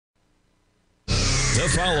The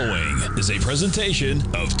following is a presentation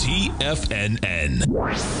of TFNN.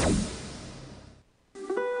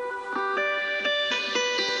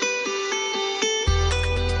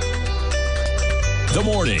 The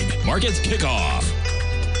Morning Market Kickoff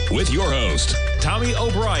with your host, Tommy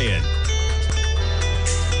O'Brien.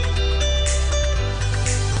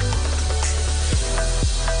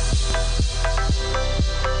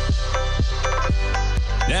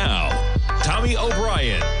 Now, Tommy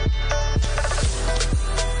O'Brien.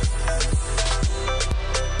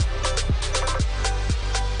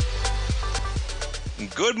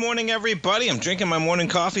 Good morning, everybody. I'm drinking my morning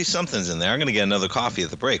coffee. Something's in there. I'm going to get another coffee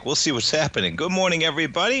at the break. We'll see what's happening. Good morning,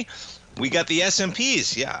 everybody. We got the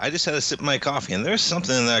S&Ps. Yeah, I just had a sip of my coffee, and there's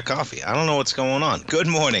something in that coffee. I don't know what's going on. Good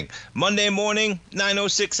morning. Monday morning,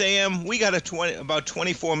 9:06 a.m. We got about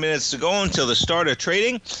 24 minutes to go until the start of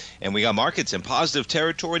trading, and we got markets in positive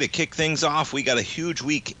territory to kick things off. We got a huge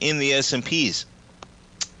week in the S&Ps.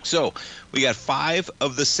 So we got 5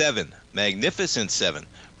 of the 7, magnificent 7,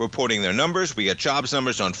 reporting their numbers. We got jobs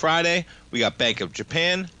numbers on Friday. We got Bank of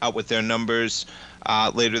Japan out with their numbers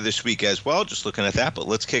later this week as well. Just looking at that, but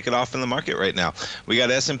let's kick it off in the market right now. We got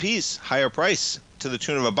S&Ps, higher price to the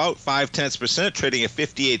tune of about 0.5%, trading at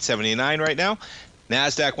 58.79 right now.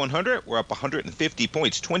 NASDAQ 100, we're up 150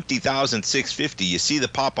 points, 20,650. You see the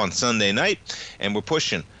pop on Sunday night, and we're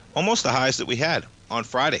pushing almost the highs that we had on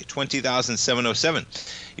Friday, 20,707.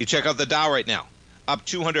 You check out the Dow right now, up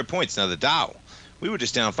 200 points. Now the Dow, we were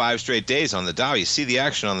just down 5 straight days on the Dow. You see the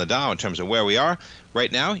action on the Dow in terms of where we are.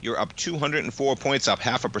 Right now, you're up 204 points, up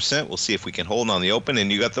 0.5%. We'll see if we can hold on the open. And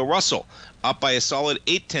you got the Russell up by a solid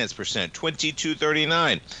 0.8%,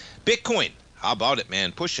 2239. Bitcoin, how about it,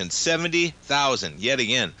 man? Pushing 70,000 yet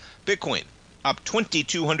again. Bitcoin up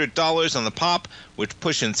 $2,200 on the pop, which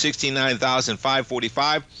pushing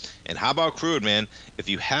 69,545. And how about crude, man? If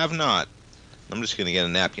you have not, I'm just going to get a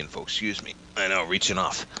napkin, folks. Excuse me. I know, reaching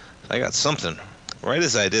off. I got something. Right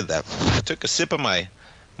as I did that, I took a sip of my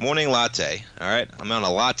morning latte. All right, I'm on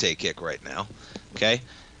a latte kick right now. Okay,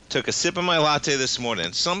 took a sip of my latte this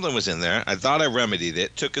morning. Something was in there. I thought I remedied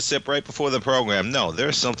it. Took a sip right before the program. No,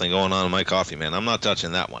 there's something going on in my coffee, man. I'm not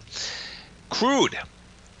touching that one. Crude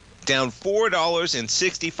down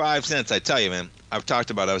 $4.65. I tell you, man, I've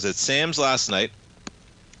talked about it. I was at Sam's last night.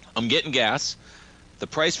 I'm getting gas. The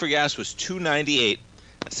price for gas was $2.98.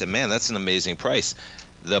 I said, man, that's an amazing price.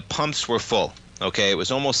 The pumps were full. Okay, it was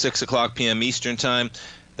almost 6 o'clock p.m. Eastern time.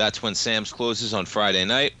 That's when Sam's closes on Friday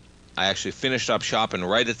night. I actually finished up shopping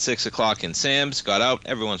right at 6 o'clock in Sam's, got out.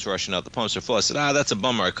 Everyone's rushing out. The pumps are full. I said, that's a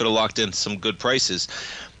bummer. I could have locked in some good prices.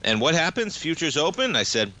 And what happens? Futures open? I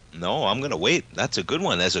said, no, I'm going to wait. That's a good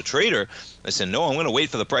one. As a trader, I said, no, I'm going to wait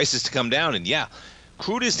for the prices to come down. And yeah,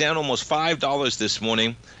 crude is down almost $5 this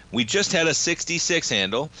morning. We just had a 66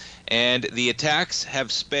 handle, and the attacks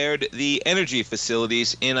have spared the energy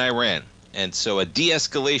facilities in Iran. And so a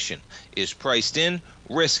de-escalation is priced in,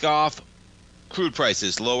 risk off. Crude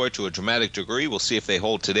prices lower to a dramatic degree. We'll see if they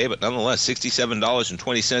hold today, but nonetheless,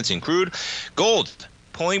 $67.20 in crude. Gold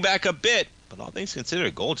pulling back a bit, but all things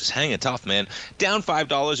considered, gold just hanging tough, man. Down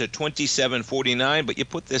 $5 at $27.49, but you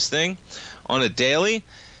put this thing on a daily,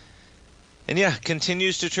 and yeah,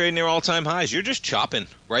 continues to trade near all-time highs. You're just chopping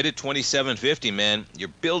right at $27.50, man. You're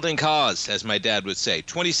building cause, as my dad would say.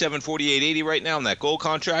 $27.48.80 right now in that gold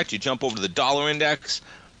contract. You jump over to the dollar index,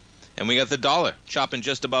 and we got the dollar chopping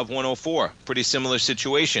just above 104. Pretty similar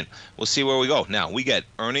situation. We'll see where we go. Now, we get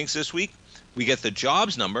earnings this week. We get the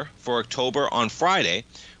jobs number for October on Friday.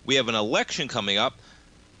 We have an election coming up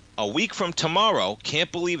a week from tomorrow.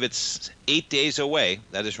 Can't believe it's 8 days away.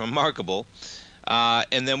 That is remarkable.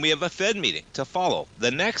 And then we have a Fed meeting to follow.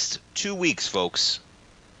 The next 2 weeks, folks,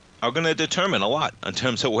 are going to determine a lot in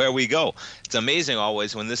terms of where we go. It's amazing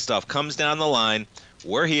always when this stuff comes down the line.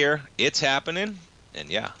 We're here. It's happening. And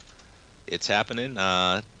yeah, it's happening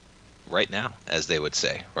right now, as they would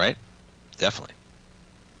say, right? Definitely.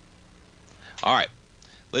 All right,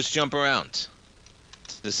 let's jump around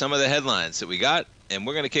to some of the headlines that we got. And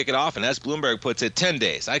we're going to kick it off. And as Bloomberg puts it, 10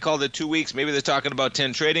 days. I called it 2 weeks. Maybe they're talking about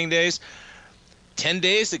 10 trading days. 10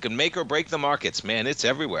 days that could make or break the markets. Man, it's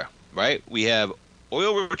everywhere, right? We have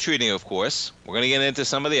oil retreating, of course. We're going to get into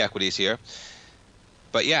some of the equities here.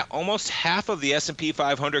 But yeah, almost half of the S&P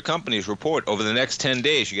 500 companies report over the next 10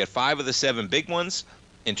 days. You get 5 of the 7 big ones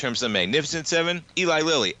in terms of the Magnificent 7. Eli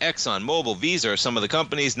Lilly, Exxon, Mobil, Visa are some of the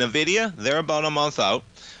companies. NVIDIA, they're about a month out.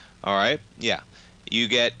 All right, yeah. You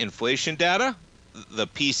get inflation data, the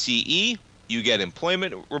PCE. You get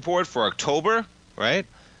employment report for October, right?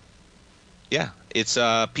 Yeah, It's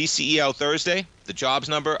PCE out Thursday. The jobs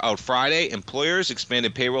number out Friday. Employers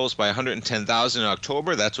expanded payrolls by 110,000 in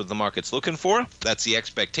October. That's what the market's looking for. That's the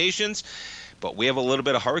expectations. But we have a little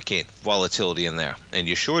bit of hurricane volatility in there. And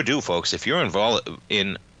you sure do, folks. If you're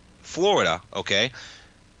in Florida, okay,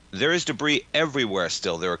 there is debris everywhere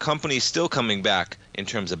still. There are companies still coming back in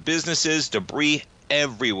terms of businesses, debris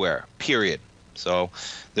everywhere, period. So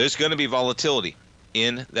there's going to be volatility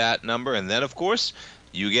in that number. And then, of course,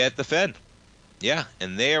 you get the Fed. Yeah,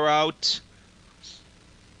 and they are out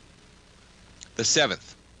the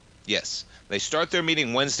 7th. Yes, they start their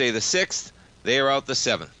meeting Wednesday the 6th. They are out the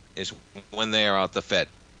 7th is when they are out, the Fed.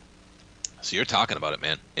 So you're talking about it,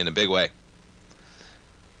 man, in a big way.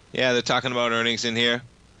 Yeah, they're talking about earnings in here.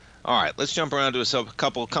 All right, let's jump around to a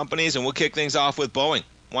couple of companies, and we'll kick things off with Boeing.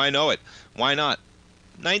 Why know it? Why not?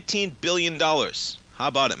 $19 billion. How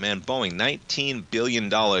about it, man? Boeing, $19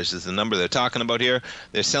 billion is the number they're talking about here.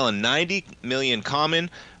 They're selling 90 million common,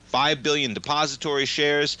 5 billion depository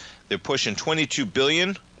shares. They're pushing 22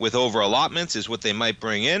 billion with over allotments is what they might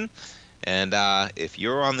bring in. And if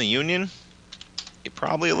you're on the union, you're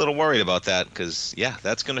probably a little worried about that because, yeah,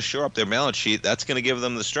 that's going to shore up their balance sheet. That's going to give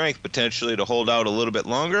them the strength potentially to hold out a little bit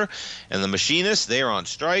longer. And the machinists, they are on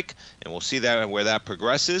strike, and we'll see that where that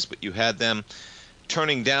progresses. But you had them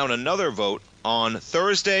turning down another vote on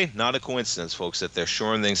Thursday. Not a coincidence, folks, that they're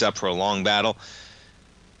shoring things up for a long battle.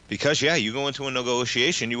 Because, yeah, you go into a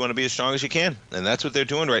negotiation, you want to be as strong as you can. And that's what they're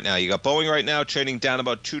doing right now. You got Boeing right now trading down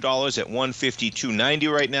about $2 at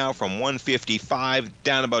 $152.90 right now, from $155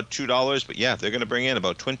 down about $2. But, yeah, they're going to bring in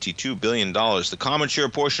about $22 billion. The common share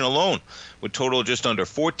portion alone would total just under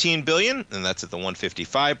 $14 billion, and that's at the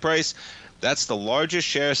 $155 price. That's the largest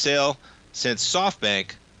share sale since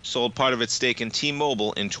SoftBank sold part of its stake in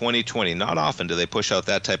T-Mobile in 2020. Not often do they push out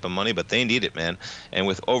that type of money, but they need it, man. And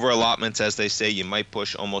with over allotments, as they say, you might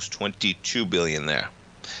push almost $22 billion there.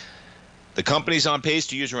 The company's on pace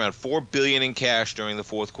to use around $4 billion in cash during the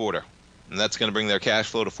fourth quarter, and that's going to bring their cash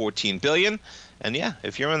flow to $14 billion. And yeah,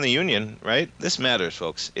 if you're in the union, right, this matters,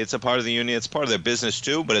 folks. It's a part of the union. It's part of their business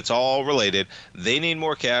too, but it's all related. They need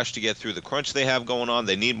more cash to get through the crunch they have going on.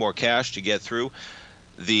 They need more cash to get through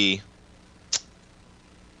the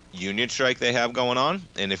union strike they have going on.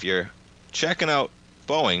 And if you're checking out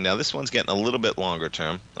Boeing, now this one's getting a little bit longer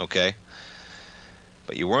term, okay?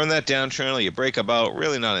 But you were in that downtrend, you break about,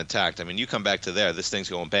 really not intact. I mean, you come back to there, this thing's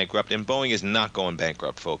going bankrupt, and Boeing is not going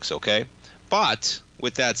bankrupt, folks, okay? But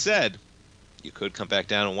with that said, you could come back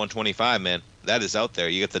down to 125, man. That is out there.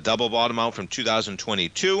 You get the double bottom out from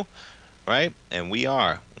 2022, right? And we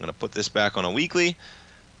are. I'm going to put this back on a weekly.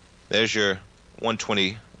 There's your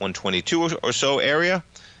 120, 122 or so area.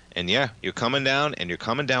 And yeah, you're coming down, and you're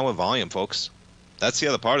coming down with volume, folks. That's the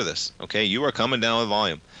other part of this, okay? You are coming down with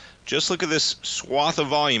volume. Just look at this swath of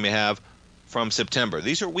volume you have from September.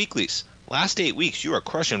 These are weeklies. Last 8 weeks, you are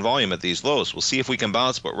crushing volume at these lows. We'll see if we can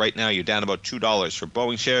bounce, but right now you're down about $2 for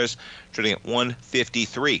Boeing shares, trading at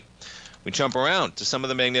 $153. We jump around to some of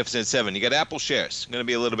the Magnificent Seven. You got Apple shares, going to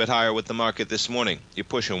be a little bit higher with the market this morning. You're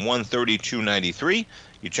pushing $132.93.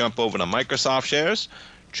 You jump over to Microsoft shares,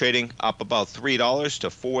 trading up about $3 to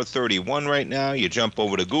 $431 right now. You jump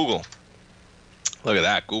over to Google. Look at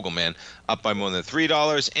that, Google, man, up by more than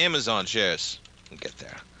 $3. Amazon shares, we'll get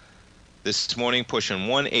there. This morning pushing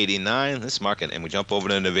 $189, this market, and we jump over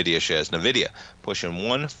to NVIDIA shares. NVIDIA pushing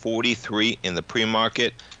 $143 in the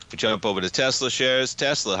pre-market. We jump over to Tesla shares.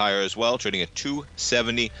 Tesla higher as well, trading at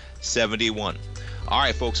 $270.71. All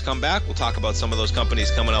right, folks, come back. We'll talk about some of those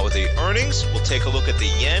companies coming out with the earnings. We'll take a look at the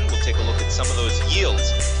yen. We'll take a look at some of those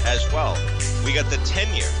yields as well. We got the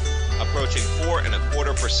 10-year approaching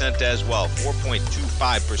 4.25% as well,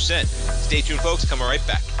 4.25%. Stay tuned, folks. Coming right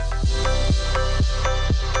back.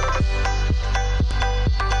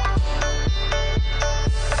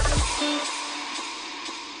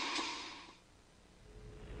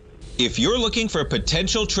 If you're looking for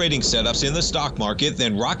potential trading setups in the stock market,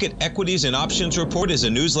 then Rocket Equities and Options Report is a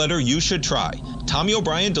newsletter you should try. Tommy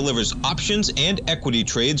O'Brien delivers options and equity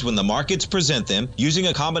trades when the markets present them, using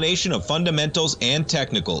a combination of fundamentals and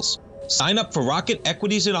technicals. Sign up for Rocket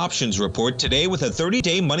Equities and Options Report today with a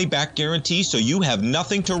 30-day money-back guarantee, so you have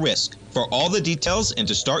nothing to risk. For all the details and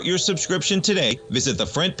to start your subscription today, visit the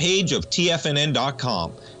front page of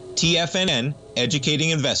TFNN.com. TFNN, educating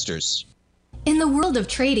investors. In the world of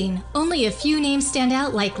trading, only a few names stand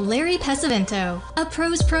out like Larry Pesavento. A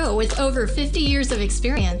pro's pro with over 50 years of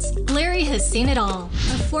experience, Larry has seen it all.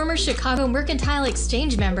 A former Chicago Mercantile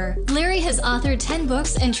Exchange member, Larry has authored 10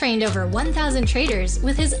 books and trained over 1,000 traders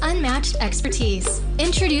with his unmatched expertise.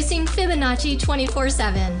 Introducing Fibonacci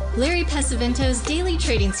 24/7, Larry Pesavento's daily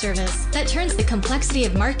trading service that turns the complexity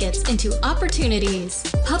of markets into opportunities.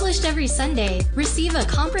 Published every Sunday, receive a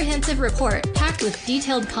comprehensive report packed with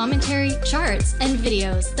detailed commentary, charts, and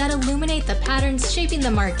videos that illuminate the patterns shaping the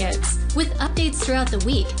markets, with updates throughout the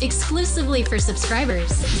week exclusively for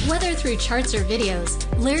subscribers. Whether through charts or videos,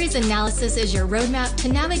 Larry's analysis is your roadmap to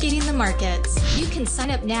navigating the markets. You can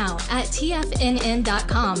sign up now at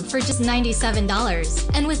TFNN.com for just $97.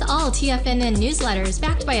 And with all TFNN newsletters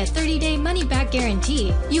backed by a 30-day money-back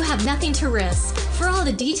guarantee, you have nothing to risk. For all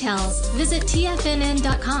the details, visit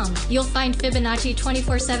TFNN.com. You'll find Fibonacci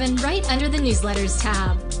 24/7 right under the newsletters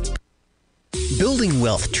tab. Building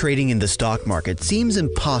wealth trading in the stock market seems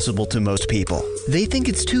impossible to most people. They think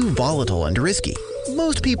it's too volatile and risky.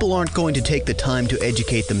 Most people aren't going to take the time to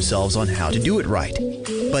educate themselves on how to do it right.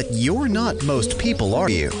 But you're not most people, are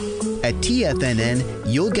you? At TFNN,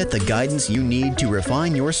 you'll get the guidance you need to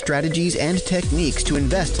refine your strategies and techniques to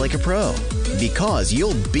invest like a pro. Because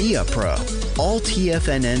you'll be a pro. All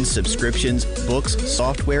TFNN subscriptions, books,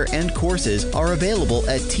 software, and courses are available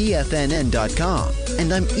at TFNN.com.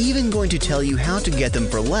 And I'm even going to tell you how to get them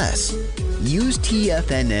for less. Use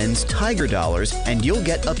TFNN's Tiger Dollars and you'll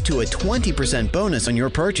get up to a 20% bonus on your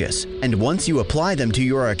purchase. And once you apply them to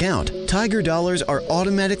your account, Tiger Dollars are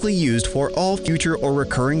automatically used for all future or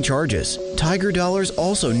recurring charges. Tiger Dollars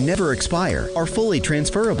also never expire, are fully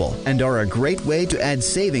transferable, and are a great way to add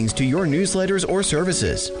savings to your newsletters or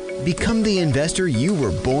services. Become the investor you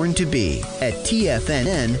were born to be at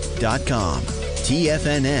TFNN.com.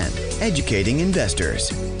 TFNN, educating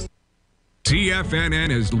investors. TFNN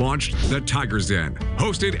has launched the Tiger's Den.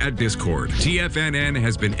 Hosted at Discord, TFNN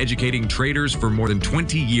has been educating traders for more than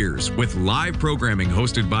 20 years with live programming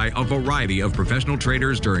hosted by a variety of professional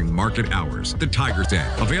traders during market hours. The Tiger's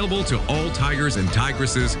Den, available to all tigers and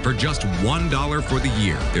tigresses for just $1 for the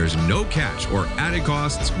year. There's no catch or added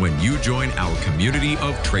costs when you join our community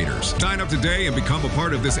of traders. Sign up today and become a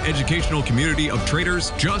part of this educational community of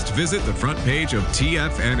traders. Just visit the front page of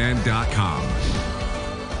TFNN.com.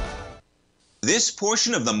 This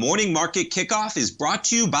portion of the Morning Market Kickoff is brought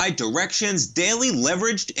to you by Direxion's daily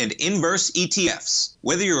leveraged and inverse ETFs.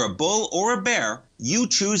 Whether you're a bull or a bear, you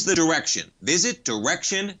choose the direction. Visit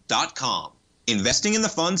Direxion.com. Investing in the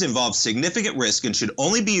funds involves significant risk and should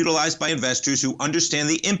only be utilized by investors who understand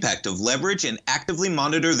the impact of leverage and actively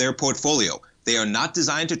monitor their portfolio. They are not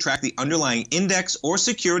designed to track the underlying index or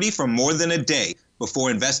security for more than a day.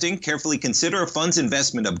 Before investing, carefully consider a fund's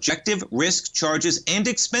investment objective, risk, charges, and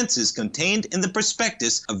expenses contained in the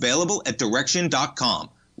prospectus available at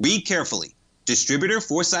Direxion.com. Read carefully. Distributor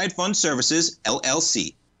Foreside Fund Services,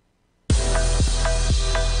 LLC.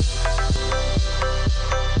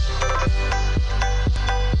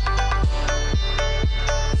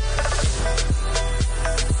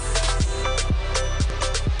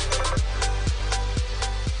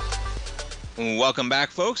 Welcome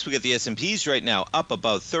back, folks. We got the S&Ps right now up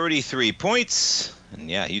about 33 points. And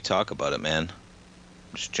yeah, you talk about it, man.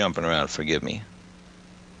 I'm just jumping around. Forgive me.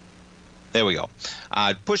 There we go.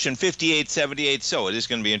 Pushing 58.78. So it is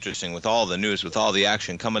going to be interesting with all the news, with all the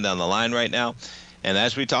action coming down the line right now. And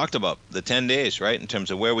as we talked about, the 10 days, right, in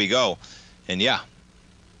terms of where we go. And yeah,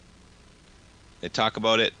 they talk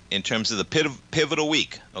about it in terms of the pivotal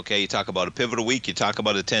week. Okay, you talk about a pivotal week, you talk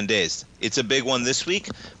about it 10 days. It's a big one this week,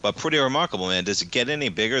 but pretty remarkable, man. Does it get any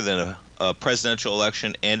bigger than a presidential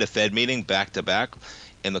election and a Fed meeting back to back?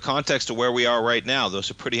 In the context of where we are right now, those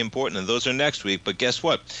are pretty important, and those are next week. But guess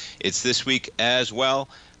what? It's this week as well.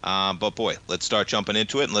 But boy, let's start jumping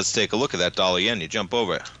into it, and let's take a look at that dollar yen. You jump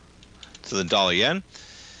over to the dollar yen.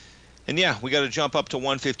 And yeah, we got to jump up to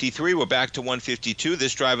 153. We're back to 152.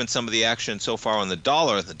 This driving some of the action so far on the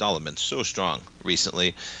dollar. The dollar has been so strong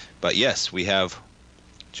recently. But yes, we have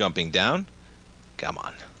jumping down. Come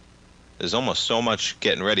on. There's almost so much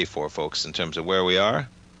getting ready for, folks, in terms of where we are.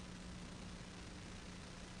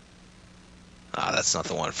 That's not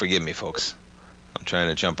the one. Forgive me, folks. I'm trying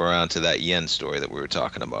to jump around to that yen story that we were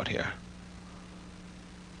talking about here.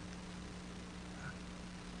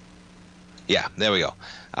 Yeah, there we go.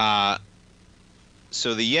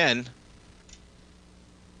 So the yen,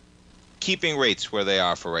 keeping rates where they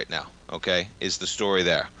are for right now, okay, is the story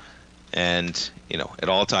there. And, you know, it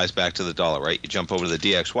all ties back to the dollar, right? You jump over to the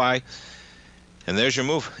DXY, and there's your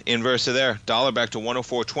move. Inverse of there. Dollar back to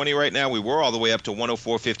 104.20 right now. We were all the way up to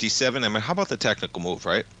 104.57. I mean, how about the technical move,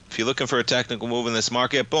 right? If you're looking for a technical move in this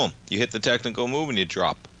market, boom, you hit the technical move and you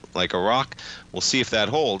drop like a rock. We'll see if that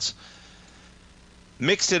holds.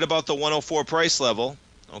 Mixed at about the 104 price level.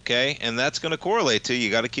 okay? And that's going to correlate to, you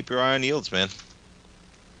got to keep your eye on yields, man.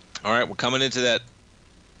 All right, we're coming into that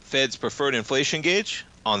Fed's preferred inflation gauge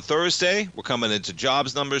on Thursday. We're coming into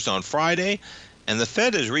jobs numbers on Friday. And the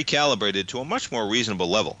Fed has recalibrated to a much more reasonable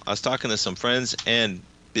level. I was talking to some friends and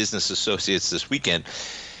business associates this weekend,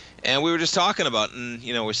 and we were just talking about, and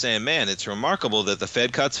we're saying, man, it's remarkable that the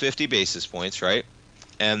Fed cuts 50 basis points, right?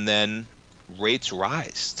 And then rates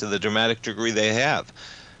rise to the dramatic degree they have.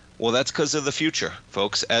 Well, that's because of the future,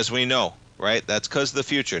 folks, as we know, right? That's because of the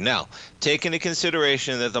future. Now, take into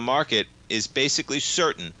consideration that the market is basically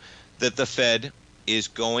certain that the Fed is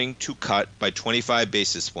going to cut by 25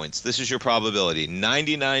 basis points. This is your probability,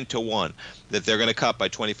 99-1, that they're going to cut by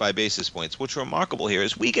 25 basis points. What's remarkable here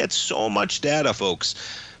is we get so much data, folks,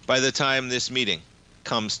 by the time this meeting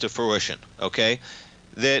comes to fruition, okay,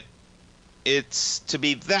 that it's to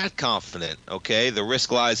be that confident, okay, the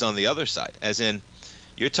risk lies on the other side, as in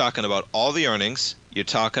you're talking about all the earnings, you're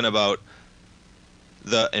talking about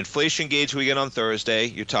the inflation gauge we get on Thursday,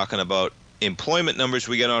 you're talking about employment numbers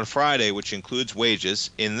we get on Friday, which includes wages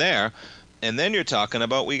in there, and then you're talking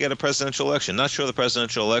about we get a presidential election. Not sure the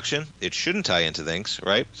presidential election, it shouldn't tie into things,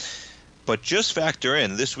 right? But just factor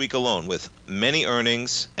in this week alone with many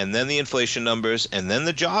earnings and then the inflation numbers and then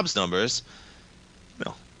the jobs numbers.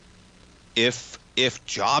 If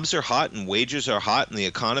jobs are hot and wages are hot and the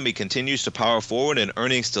economy continues to power forward and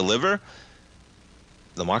earnings deliver,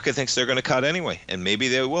 the market thinks they're going to cut anyway, and maybe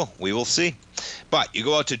they will. We will see. But you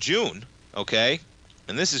go out to June, okay,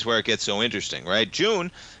 and this is where it gets so interesting, right?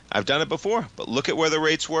 June, I've done it before, but look at where the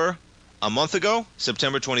rates were a month ago,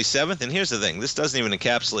 September 27th. And here's the thing, this doesn't even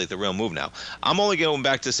encapsulate the real move now. I'm only going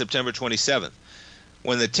back to September 27th,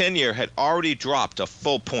 when the 10-year had already dropped a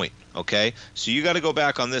full point, okay? So you got to go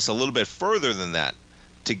back on this a little bit further than that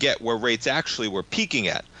to get where rates actually were peaking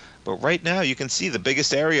at. But right now, you can see the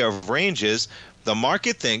biggest area of range is the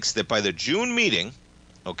market thinks that by the June meeting,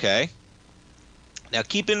 okay, now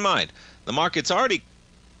keep in mind, the market's already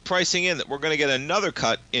pricing in that we're going to get another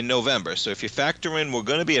cut in November. So if you factor in we're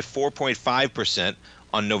going to be at 4.5%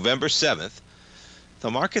 on November 7th, the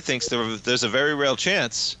market thinks there's a very real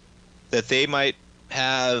chance that they might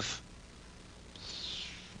have,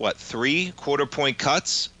 3 quarter-point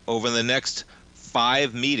cuts over the next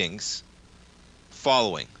 5 meetings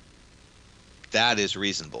following. That is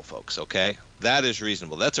reasonable, folks, okay? That is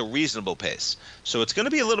reasonable. That's a reasonable pace. So it's going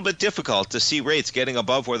to be a little bit difficult to see rates getting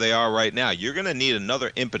above where they are right now. You're going to need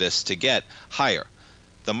another impetus to get higher.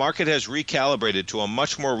 The market has recalibrated to a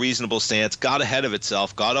much more reasonable stance, got ahead of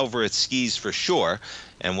itself, got over its skis for sure,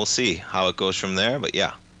 and we'll see how it goes from there. But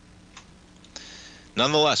yeah.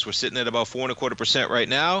 Nonetheless, we're sitting at about 4.25% right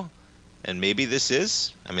now, and maybe this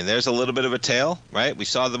is, there's a little bit of a tail, right? We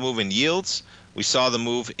saw the move in yields. We saw the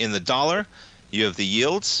move in the dollar. You have the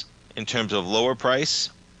yields in terms of lower price,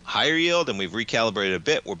 higher yield, and we've recalibrated a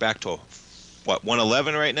bit. We're back to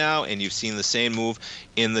 111 right now, and you've seen the same move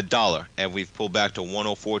in the dollar, and we've pulled back to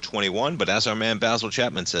 104.21. But as our man Basil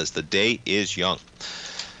Chapman says, the day is young.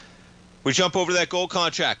 We jump over to that gold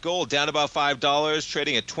contract. Gold down about $5,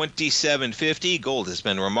 trading at $27.50. Gold has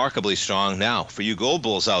been remarkably strong. Now, for you gold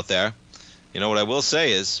bulls out there, what I will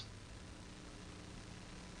say is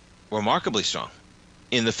remarkably strong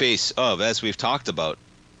in the face of, as we've talked about,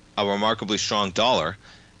 a remarkably strong dollar.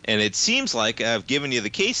 And it seems like I've given you the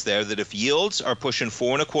case there that if yields are pushing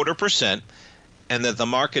 4.25% and that the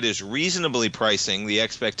market is reasonably pricing the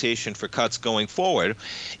expectation for cuts going forward,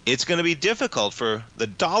 it's going to be difficult for the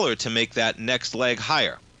dollar to make that next leg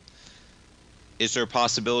higher. Is there a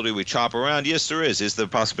possibility we chop around? Yes, there is. Is there a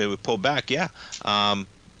possibility we pull back? Yeah.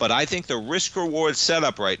 But I think the risk-reward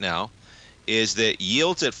setup right now is that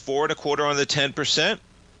yields at 4.25 on the 10%.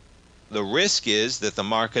 The risk is that the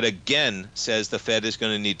market again says the Fed is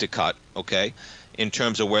going to need to cut, okay, in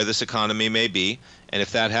terms of where this economy may be. And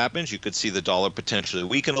if that happens, you could see the dollar potentially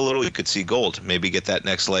weaken a little. You could see gold maybe get that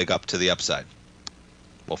next leg up to the upside.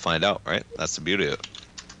 We'll find out, right? That's the beauty of it.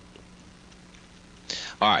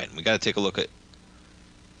 All right, we got to take a look at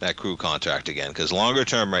that crude contract again, because longer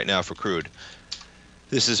term right now for crude,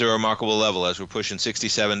 this is a remarkable level as we're pushing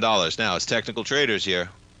 $67. Now, as technical traders here,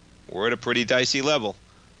 we're at a pretty dicey level.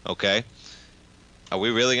 Okay, are we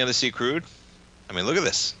really going to see crude? Look at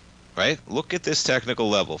this, right? Look at this technical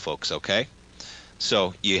level, folks, okay?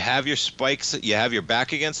 So you have your spikes, you have your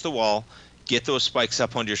back against the wall, get those spikes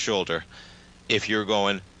up on your shoulder if you're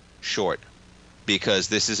going short, because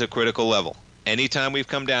this is a critical level. Anytime we've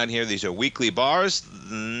come down here, these are weekly bars,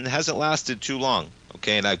 hasn't lasted too long,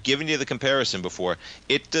 okay? And I've given you the comparison before.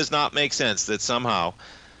 It does not make sense that somehow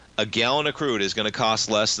a gallon of crude is going to cost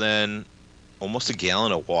less than almost a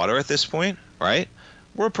gallon of water at this point, right?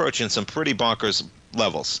 We're approaching some pretty bonkers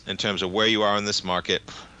levels in terms of where you are in this market.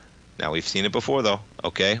 Now, we've seen it before, though,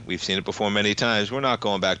 okay? We've seen it before many times. We're not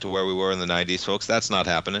going back to where we were in the 90s, folks. That's not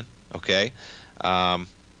happening, okay? But,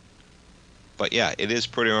 yeah, it is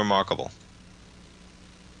pretty remarkable.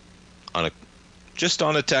 Just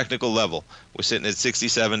on a technical level, we're sitting at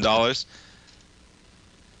 $67.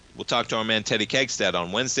 We'll talk to our man Teddy Kegstad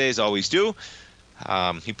on Wednesdays, always do.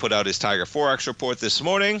 He put out his Tiger Forex report this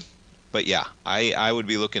morning. But, yeah, I would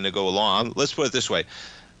be looking to go along. Let's put it this way.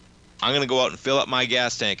 I'm going to go out and fill up my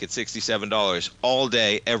gas tank at $67 all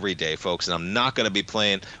day, every day, folks. And I'm not going to be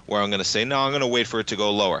playing where I'm going to say, no, I'm going to wait for it to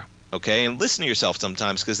go lower. Okay? And listen to yourself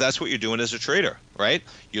sometimes, because that's what you're doing as a trader, right?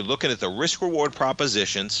 You're looking at the risk-reward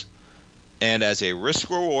propositions. And as a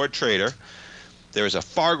risk-reward trader, there is a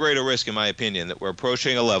far greater risk, in my opinion, that we're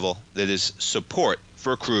approaching a level that is support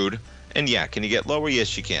for crude. And yeah, can you get lower?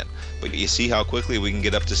 Yes, you can. But you see how quickly we can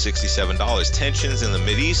get up to $67. Tensions in the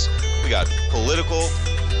Mideast. We got political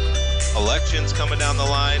elections coming down the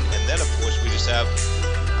line. And then, of course, we just have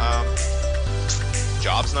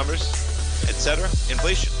jobs numbers, etc.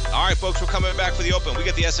 Inflation. All right, folks, we're coming back for the open. We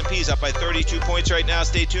got the S&Ps up by 32 points right now.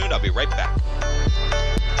 Stay tuned. I'll be right back.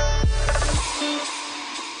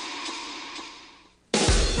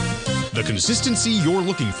 The consistency you're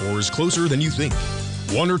looking for is closer than you think.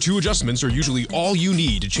 1 or 2 adjustments are usually all you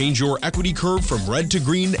need to change your equity curve from red to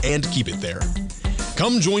green and keep it there.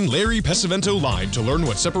 Come join Larry Pesavento live to learn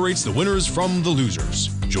what separates the winners from the losers.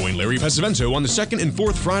 Join Larry Pesavento on the 2nd and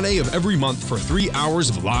 4th Friday of every month for 3 hours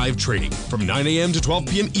of live trading from 9 a.m. to 12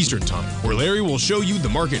 p.m. Eastern Time, where Larry will show you the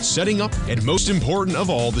market setting up and, most important of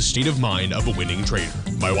all, the state of mind of a winning trader.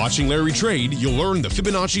 By watching Larry trade, you'll learn the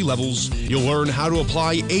Fibonacci levels, you'll learn how to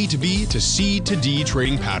apply A to B to C to D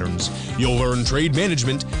trading patterns, you'll learn trade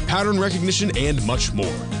management, pattern recognition, and much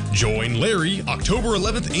more. Join Larry October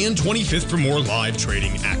 11th and 25th for more live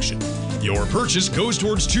trading action. Your purchase goes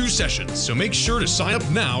towards 2 sessions, so make sure to sign up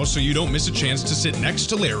now so you don't miss a chance to sit next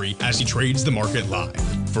to Larry as he trades the market live.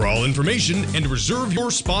 For all information and reserve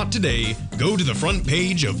your spot today, go to the front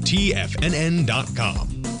page of TFNN.com.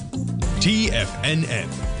 TFNN,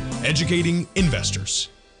 educating investors.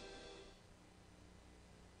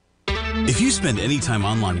 If you spend any time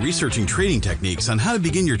online researching trading techniques on how to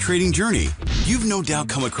begin your trading journey, you've no doubt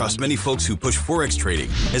come across many folks who push Forex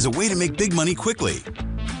trading as a way to make big money quickly.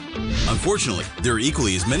 Unfortunately, there are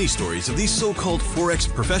equally as many stories of these so-called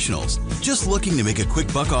Forex professionals just looking to make a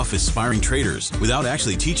quick buck off aspiring traders without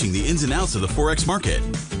actually teaching the ins and outs of the Forex market.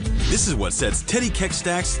 This is what sets Teddy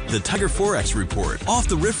Kekstad's The Tiger Forex Report off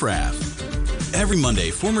the riffraff. Every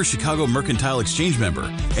Monday, former Chicago Mercantile Exchange member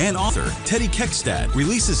and author Teddy Kekstad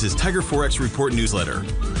releases his Tiger Forex Report newsletter,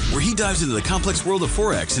 where he dives into the complex world of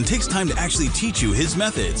Forex and takes time to actually teach you his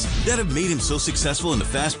methods that have made him so successful in the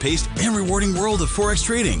fast-paced and rewarding world of Forex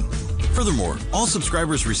trading. Furthermore, all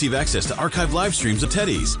subscribers receive access to archived live streams of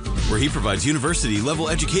Teddy's, where he provides university-level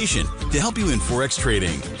education to help you in Forex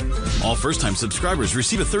trading. All first-time subscribers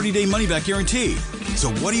receive a 30-day money-back guarantee. So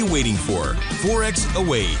what are you waiting for? Forex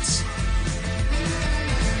awaits.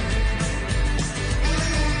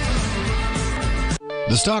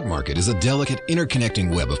 The stock market is a delicate,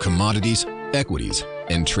 interconnecting web of commodities, equities,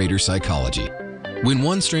 and trader psychology. When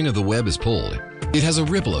one string of the web is pulled, it has a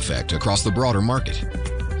ripple effect across the broader market.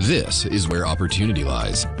 This is where opportunity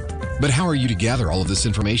lies. But how are you to gather all of this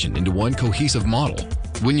information into one cohesive model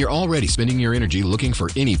when you're already spending your energy looking for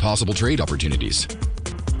any possible trade opportunities?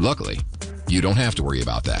 Luckily, you don't have to worry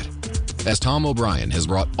about that, as Tom O'Brien has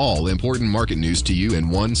brought all important market news to you in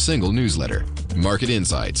one single newsletter, Market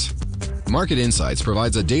Insights. Market Insights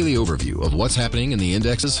provides a daily overview of what's happening in the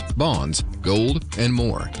indexes, bonds, gold, and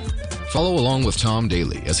more. Follow along with Tom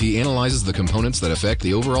daily as he analyzes the components that affect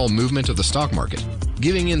the overall movement of the stock market,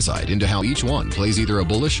 giving insight into how each one plays either a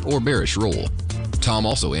bullish or bearish role. Tom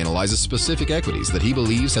also analyzes specific equities that he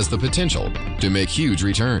believes has the potential to make huge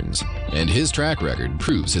returns, and his track record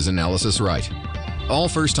proves his analysis right. All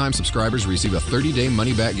first-time subscribers receive a 30-day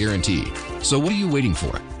money-back guarantee. So what are you waiting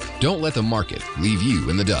for? Don't let the market leave you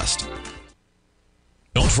in the dust.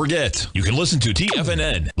 Don't forget, you can listen to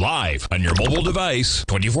TFNN live on your mobile device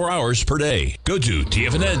 24 hours per day. Go to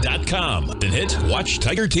TFNN.com, then hit Watch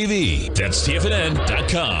Tiger TV. That's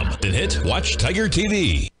TFNN.com, then hit Watch Tiger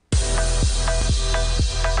TV.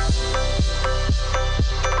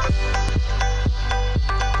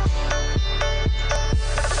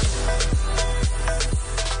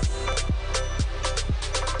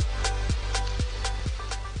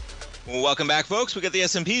 Welcome back, folks. We got the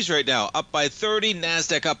S&Ps right now up by 30,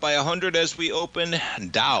 NASDAQ up by 100 as we open,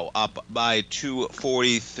 Dow up by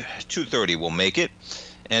 230 will make it.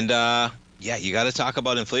 And yeah, you got to talk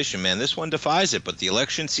about inflation, man. This one defies it, but the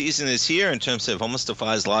election season is here in terms of almost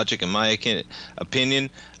defies logic, in my opinion.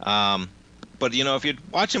 But, you know, if you're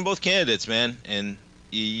watching both candidates, man, and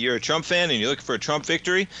you're a Trump fan and you're looking for a Trump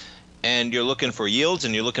victory and you're looking for yields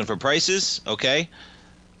and you're looking for prices, okay,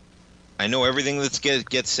 I know everything that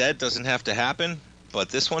gets said doesn't have to happen, but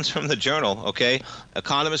this one's from the Journal, okay?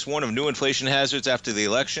 Economists warn of new inflation hazards after the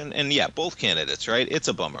election. And, yeah, both candidates, right? It's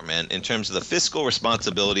a bummer, man, in terms of the fiscal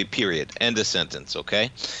responsibility, period. End of sentence, okay?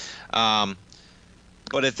 But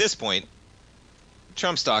at this point,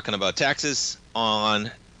 Trump's talking about taxes on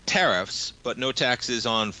tariffs, but no taxes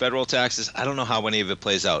on federal taxes. I don't know how any of it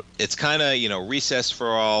plays out. It's kind of, you know, recess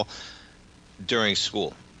for all during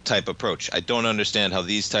school type approach. I don't understand how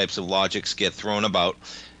these types of logics get thrown about.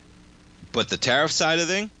 But the tariff side of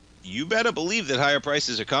thing, you better believe that higher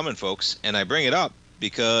prices are coming, folks. And I bring it up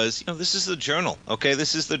because, you know, this is the Journal, okay?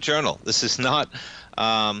 This is the Journal. This is not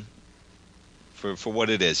for what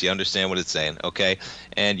it is. You understand what it's saying, okay?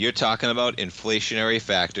 And you're talking about inflationary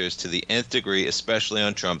factors to the nth degree, especially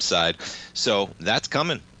on Trump's side. So that's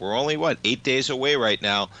coming. We're only, 8 days away right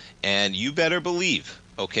now. And you better believe,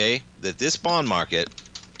 okay, that this bond market,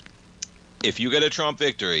 if you get a Trump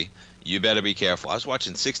victory, you better be careful. I was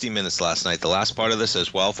watching 60 Minutes last night, the last part of this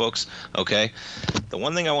as well, folks, okay? The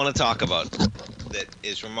one thing I want to talk about that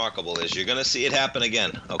is remarkable is you're going to see it happen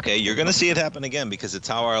again, okay? You're going to see it happen again because it's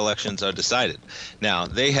how our elections are decided. Now,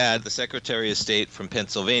 they had the Secretary of State from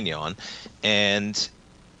Pennsylvania on, and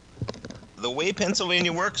the way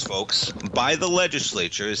Pennsylvania works, folks, by the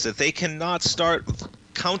legislature is that they cannot start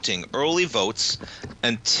counting early votes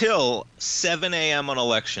until 7 a.m. on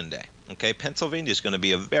Election Day. Okay, Pennsylvania is going to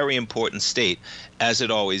be a very important state, as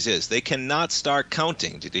it always is. They cannot start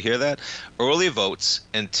counting, did you hear that? Early votes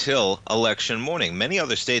until election morning. Many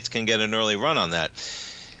other states can get an early run on that.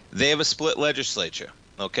 They have a split legislature,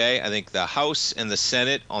 okay? I think the House and the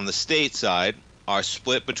Senate on the state side are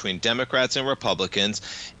split between Democrats and Republicans,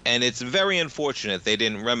 and it's very unfortunate they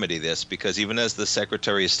didn't remedy this because even as the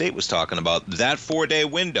Secretary of State was talking about, that 4-day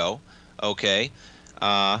window, okay,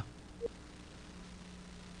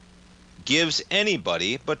 gives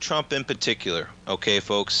anybody, but Trump in particular, okay,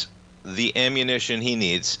 folks, the ammunition he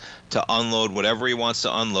needs to unload whatever he wants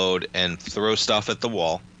to unload and throw stuff at the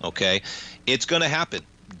wall, okay? It's going to happen.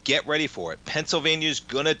 Get ready for it. Pennsylvania's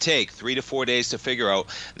going to take 3 to 4 days to figure out.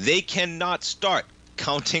 They cannot start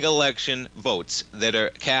counting election votes that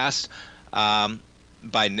are cast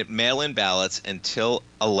by mail-in ballots until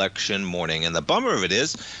election morning. And the bummer of it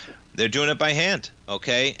is they're doing it by hand,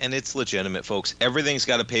 okay? And it's legitimate, folks. Everything's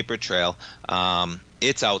got a paper trail.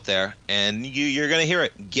 It's out there, and you're going to hear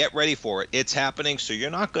it. Get ready for it. It's happening, so you're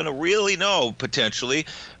not going to really know, potentially,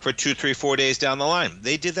 for 2, 3, 4 days down the line.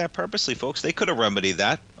 They did that purposely, folks. They could have remedied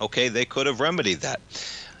that, okay? They could have remedied that.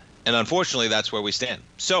 And unfortunately, that's where we stand.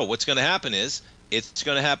 So what's going to happen is, it's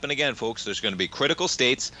going to happen again, folks. There's going to be critical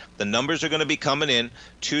states. The numbers are going to be coming in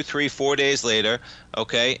 2, 3, 4 days later,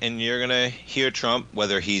 okay? And you're going to hear Trump,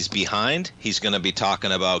 whether he's behind, he's going to be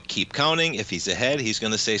talking about keep counting. If he's ahead, he's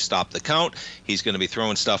going to say stop the count. He's going to be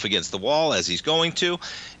throwing stuff against the wall as he's going to.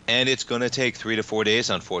 And it's going to take 3 to 4 days,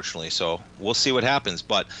 unfortunately. So we'll see what happens.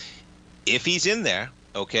 But if he's in there,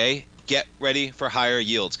 okay, get ready for higher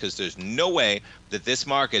yields because there's no way that this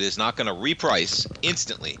market is not going to reprice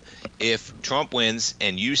instantly if Trump wins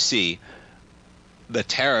and you see the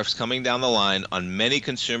tariffs coming down the line on many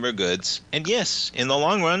consumer goods. And yes, in the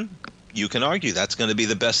long run, you can argue that's going to be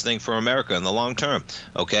the best thing for America in the long term,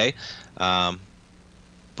 okay? But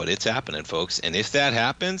it's happening, folks. And if that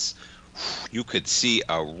happens, you could see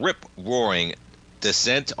a rip-roaring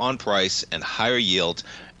descent on price and higher yield.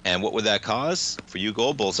 And what would that cause? For you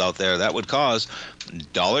gold bulls out there, that would cause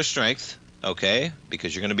dollar strength, okay,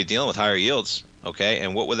 because you're going to be dealing with higher yields, okay?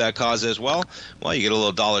 And what would that cause as well? Well, you get a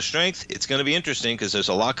little dollar strength. It's going to be interesting because there's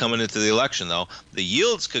a lot coming into the election, though. The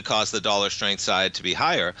yields could cause the dollar strength side to be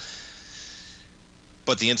higher,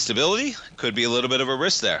 but the instability could be a little bit of a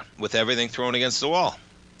risk there with everything thrown against the wall.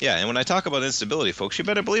 Yeah, and when I talk about instability, folks, you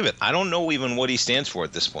better believe it. I don't know even what he stands for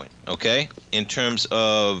at this point, okay? In terms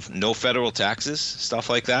of no federal taxes, stuff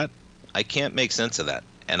like that, I can't make sense of that.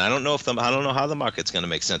 And I don't know how the market's going to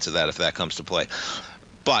make sense of that if that comes to play.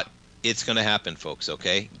 But it's going to happen, folks,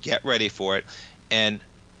 okay? Get ready for it. And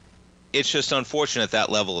it's just unfortunate at that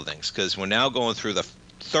level of things because we're now going through the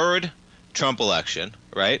third Trump election,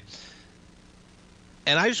 right?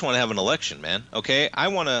 And I just want to have an election, man, okay? I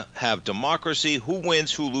want to have democracy, who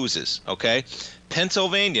wins, who loses, okay?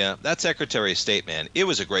 Pennsylvania, that Secretary of State, man, it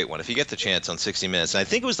was a great one. If you get the chance on 60 Minutes. And I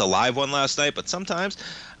think it was the live one last night, but sometimes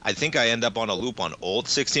I think I end up on a loop on old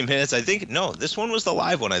 60 Minutes. No, this one was the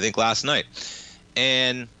live one, I think, last night.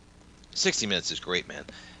 And 60 Minutes is great, man.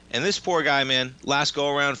 And this poor guy, man, last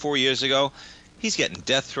go-around 4 years ago, he's getting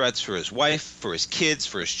death threats for his wife, for his kids,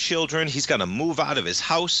 for his children. He's got to move out of his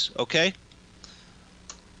house, okay?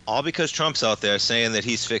 All because Trump's out there saying that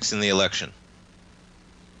he's fixing the election.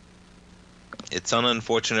 It's an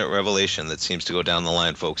unfortunate revelation that seems to go down the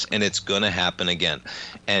line, folks, and it's going to happen again.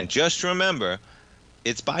 And just remember,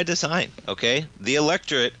 it's by design, okay? The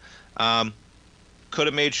electorate could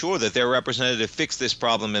have made sure that their representative fixed this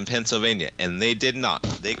problem in Pennsylvania, and they did not.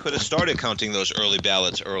 They could have started counting those early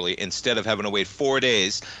ballots early instead of having to wait 4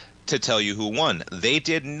 days to tell you who won. They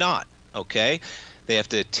did not, okay? They have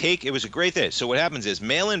to take, it was a great thing. So what happens is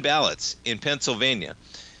mail-in ballots in Pennsylvania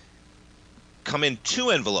come in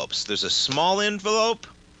 2 envelopes. There's a small envelope,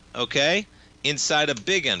 okay, inside a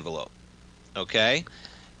big envelope, okay?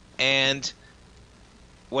 And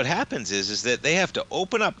what happens is that they have to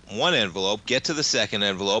open up one envelope, get to the second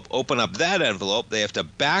envelope, open up that envelope. They have to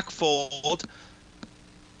backfold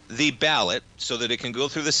the ballot so that it can go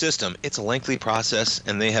through the system. It's a lengthy process,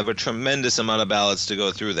 and they have a tremendous amount of ballots to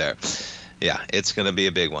go through there. Yeah, it's going to be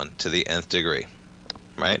a big one to the nth degree,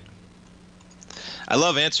 right? I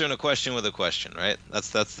love answering a question with a question, right?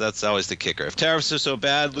 That's always the kicker. If tariffs are so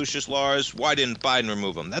bad, Lucius Lars, why didn't Biden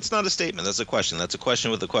remove them? That's not a statement. That's a question. That's a question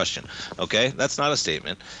with a question. Okay? That's not a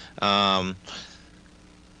statement.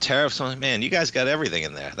 Tariffs, man, you guys got everything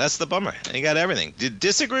in there. That's the bummer. You got everything.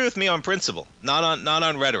 Disagree with me on principle, not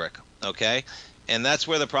on rhetoric. Okay? And that's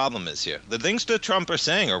where the problem is here. The things that Trump are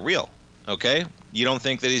saying are real. Okay? You don't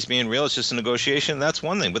think that he's being real? It's just a negotiation? That's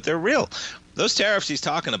one thing, but they're real. Those tariffs he's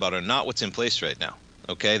talking about are not what's in place right now.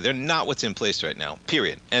 Okay? They're not what's in place right now.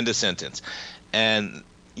 Period. End of sentence. And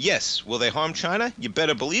yes, will they harm China? You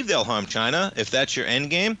better believe they'll harm China. If that's your end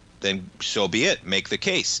game, then so be it. Make the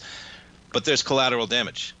case. But there's collateral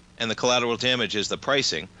damage. And the collateral damage is the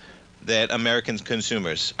pricing that American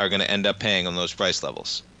consumers are going to end up paying on those price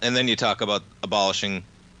levels. And then you talk about abolishing,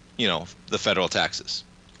 the federal taxes.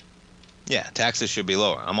 Yeah, taxes should be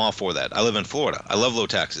lower. I'm all for that. I live in Florida. I love low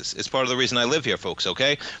taxes. It's part of the reason I live here, folks,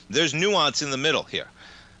 okay? There's nuance in the middle here.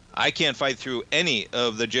 I can't fight through any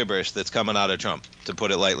of the gibberish that's coming out of Trump, to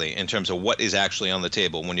put it lightly, in terms of what is actually on the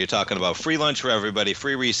table when you're talking about free lunch for everybody,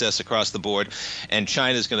 free recess across the board, and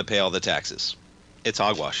China's going to pay all the taxes. It's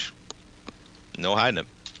hogwash. No hiding it.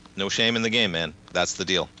 No shame in the game, man. That's the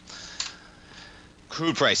deal.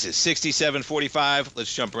 Crude prices, $67.45.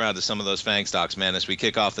 Let's jump around to some of those FANG stocks, man, as we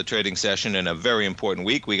kick off the trading session in a very important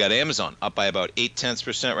week. We got Amazon up by about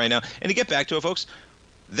 0.8% right now. And to get back to it, folks,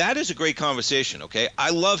 that is a great conversation, okay? I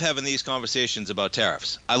love having these conversations about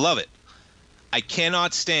tariffs. I love it. I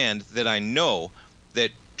cannot stand that I know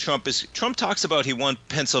that Trump talks about he won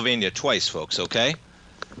Pennsylvania twice, folks, okay?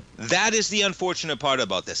 That is the unfortunate part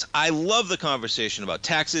about this. I love the conversation about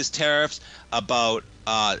taxes, tariffs, about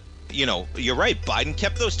you're right. Biden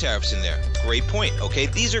kept those tariffs in there. Great point. Okay,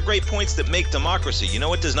 these are great points that make democracy. You know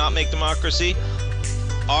what does not make democracy?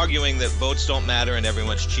 Arguing that votes don't matter and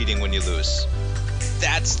everyone's cheating when you lose.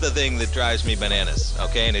 That's the thing that drives me bananas.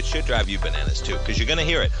 Okay, and it should drive you bananas too, because you're going to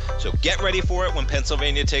hear it. So get ready for it when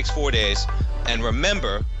Pennsylvania takes 4 days, and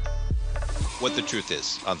remember what the truth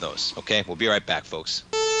is on those. Okay, we'll be right back, folks.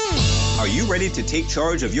 Are you ready to take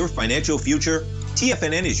charge of your financial future?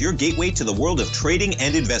 TFNN is your gateway to the world of trading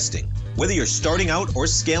and investing. Whether you're starting out or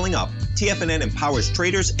scaling up, TFNN empowers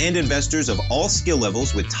traders and investors of all skill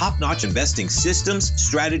levels with top-notch investing systems,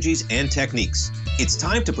 strategies, and techniques. It's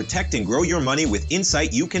time to protect and grow your money with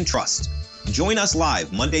insight you can trust. Join us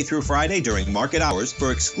live Monday through Friday during market hours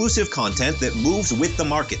for exclusive content that moves with the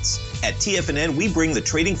markets. At TFNN, we bring the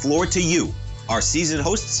trading floor to you. Our seasoned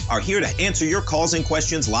hosts are here to answer your calls and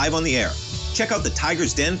questions live on the air. Check out the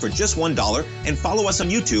Tiger's Den for just $1 and follow us on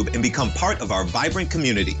YouTube and become part of our vibrant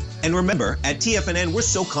community. And remember, at TFNN, we're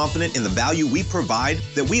so confident in the value we provide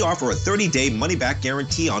that we offer a 30-day money-back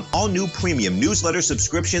guarantee on all new premium newsletter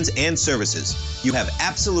subscriptions and services. You have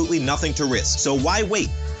absolutely nothing to risk, so why wait?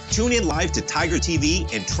 Tune in live to Tiger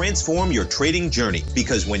TV and transform your trading journey,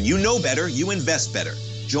 because when you know better, you invest better.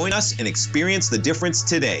 Join us and experience the difference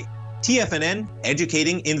today. TFNN,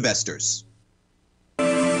 educating investors.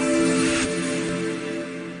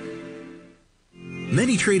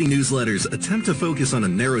 Many trading newsletters attempt to focus on a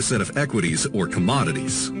narrow set of equities or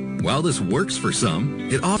commodities. While this works for some,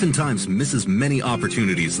 it oftentimes misses many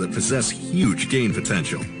opportunities that possess huge gain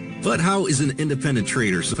potential. But how is an independent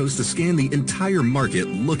trader supposed to scan the entire market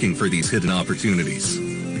looking for these hidden opportunities?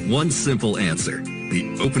 One simple answer: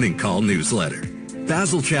 the Opening Call newsletter.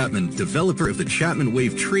 Basil Chapman, developer of the Chapman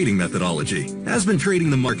Wave trading methodology, has been trading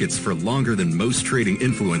the markets for longer than most trading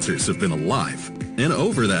influencers have been alive. And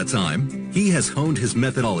over that time, He has honed his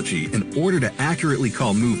methodology in order to accurately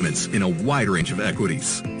call movements in a wide range of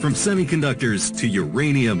equities, from semiconductors to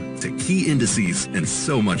uranium to key indices and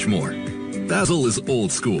so much more. Basil is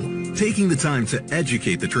old school, taking the time to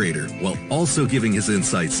educate the trader while also giving his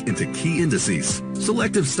insights into key indices,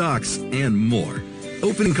 selective stocks, and more.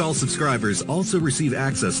 Opening call subscribers also receive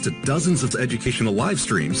access to dozens of educational live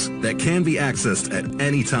streams that can be accessed at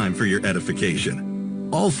any time for your edification.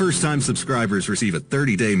 All first-time subscribers receive a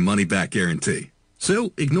 30-day money-back guarantee.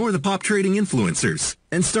 So ignore the pop trading influencers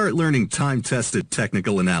and start learning time-tested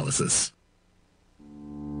technical analysis.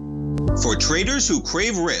 For traders who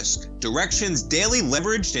crave risk, Direxion's daily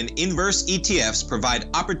leveraged and inverse ETFs provide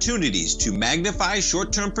opportunities to magnify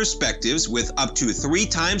short-term perspectives with up to 3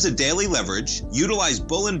 times a daily leverage, utilize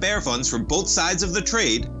bull and bear funds from both sides of the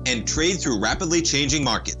trade, and trade through rapidly changing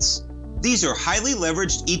markets. These are highly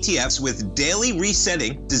leveraged ETFs with daily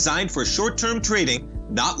resetting designed for short-term trading,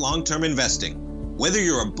 not long-term investing. Whether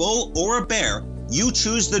you're a bull or a bear, you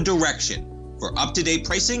choose the Direxion. For up-to-date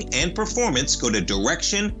pricing and performance, go to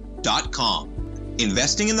Direxion.com.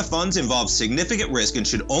 Investing in the funds involves significant risk and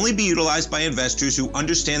should only be utilized by investors who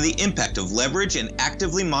understand the impact of leverage and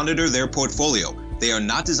actively monitor their portfolio. They are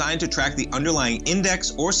not designed to track the underlying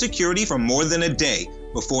index or security for more than a day.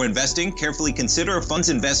 Before investing, carefully consider a fund's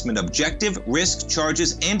investment objective, risk,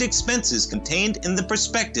 charges, and expenses contained in the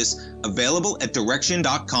prospectus available at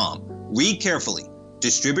Direxion.com. Read carefully.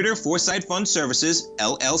 Distributor Foresight Fund Services,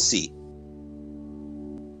 LLC.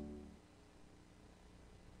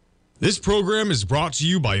 This program is brought to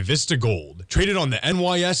you by Vista Gold, traded on the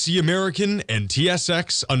NYSE American and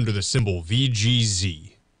TSX under the symbol VGZ.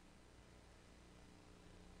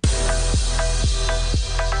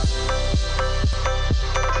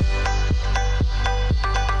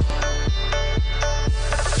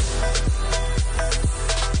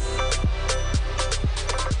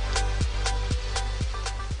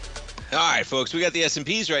 All right, folks, we got the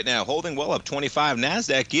S&Ps right now holding well up 25.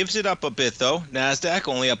 NASDAQ gives it up a bit, though. NASDAQ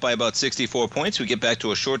only up by about 64 points. We get back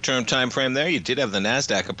to a short-term time frame there. You did have the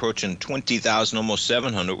NASDAQ approaching 20,000, almost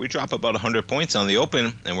 700. We drop about 100 points on the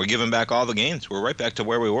open, and we're giving back all the gains. We're right back to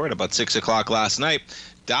where we were at about 6 o'clock last night.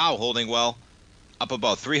 Dow holding well, up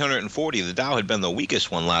about 340. The Dow had been the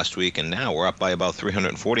weakest one last week, and now we're up by about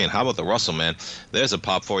 340. And how about the Russell, man? There's a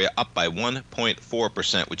pop for you, up by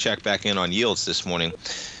 1.4%. We checked back in on yields this morning.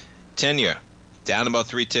 10-year, down about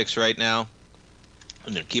 3 ticks right now.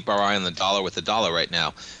 I'm going to keep our eye on the dollar with the dollar right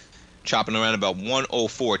now. Chopping around about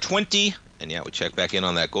 104.20. And yeah, we check back in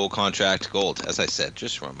on that gold contract. Gold, as I said,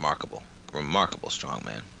 just remarkable. Remarkable strong,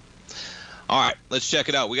 man. All right, let's check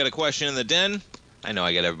it out. We got a question in the den. I know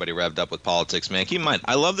I get everybody revved up with politics, man. Keep in mind,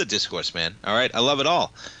 I love the discourse, man. All right, I love it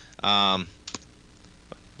all. But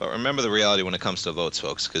remember the reality when it comes to votes,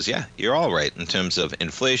 folks. Because, yeah, you're all right in terms of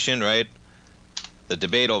inflation, right? The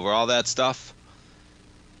debate over all that stuff.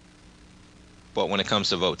 But when it comes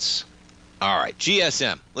to votes. All right,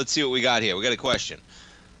 GSM. Let's see what we got here. We got a question.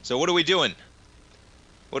 So what are we doing?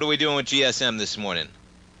 What are we doing with GSM this morning?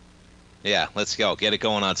 Yeah, let's go. Get it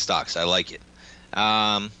going on stocks. I like it.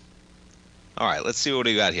 All right, let's see what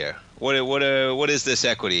we got here. What is this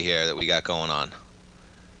equity here that we got going on?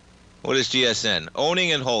 What is GSN?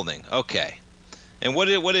 Owning and holding. Okay. And what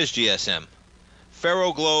is GSM?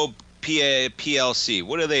 Ferroglobe PLC.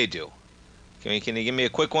 What do they do? Can you give me a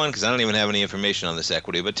quick one? Because I don't even have any information on this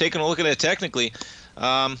equity. But taking a look at it technically,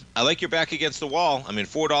 I like your back against the wall. I mean,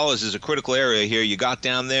 $4 is a critical area here. You got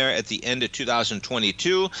down there at the end of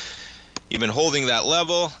 2022. You've been holding that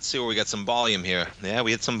level. Let's see where we got some volume here. Yeah, we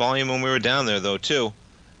had some volume when we were down there, though, too.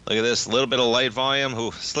 Look at this. A little bit of light volume. Ooh,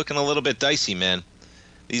 it's looking a little bit dicey, man.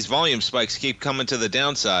 These volume spikes keep coming to the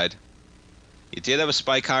downside. You did have a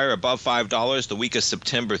spike higher above $5 the week of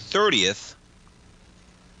September 30th.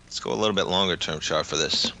 Let's go a little bit longer term chart for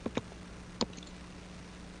this.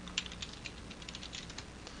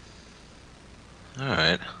 All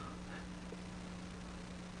right.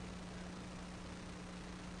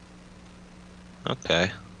 Okay.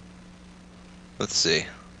 Let's see.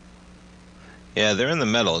 Yeah, they're in the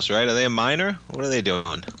metals, right? Are they a miner? What are they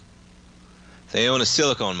doing? They own a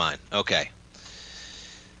silicone mine. Okay.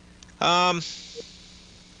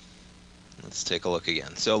 Let's take a look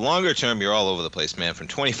again. So longer term, you're all over the place, man. From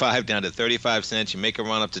 25 down to 35 cents. You make a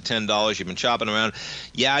run up to $10. You've been chopping around.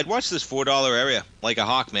 Yeah, I'd watch this $4 area like a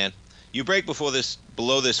hawk, man. You break below this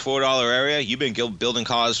 $4 area, you've been building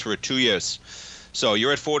cause for 2 years. So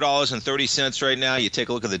you're at $4.30 right now. You take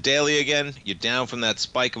a look at the daily again. You're down from that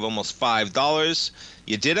spike of almost $5.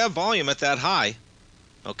 You did have volume at that high,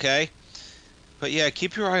 okay? But yeah,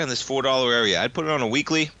 keep your eye on this $4 area. I'd put it on a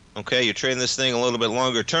weekly. Okay, you're trading this thing a little bit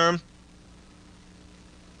longer term.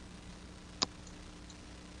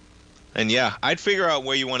 And yeah, I'd figure out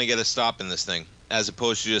where you want to get a stop in this thing as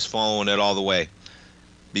opposed to just following it all the way.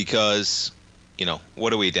 Because,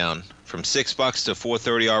 what are we down? From $6 to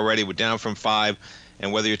 $4.30 already. We're down from $5.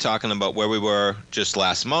 And whether you're talking about where we were just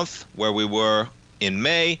last month, where we were in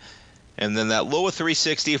May, and then that lower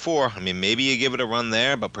 364, maybe you give it a run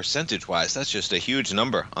there, but percentage-wise, that's just a huge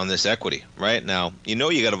number on this equity, right? Now, you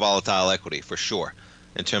got a volatile equity for sure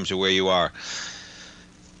in terms of where you are.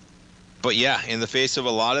 But yeah, in the face of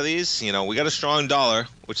a lot of these, we got a strong dollar,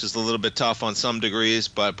 which is a little bit tough on some degrees.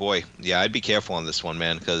 But boy, yeah, I'd be careful on this one,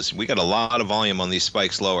 man, because we got a lot of volume on these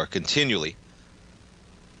spikes lower continually.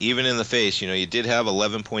 Even in the face, you did have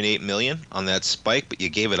 11.8 million on that spike, but you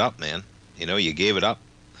gave it up, man. You gave it up.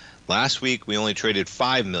 Last week, we only traded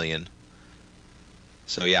 5 million.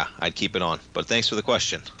 So yeah, I'd keep it on. But thanks for the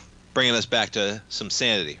question. Bringing us back to some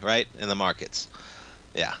sanity, right, in the markets.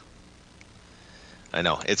 Yeah. I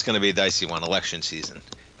know. It's going to be a dicey one, election season.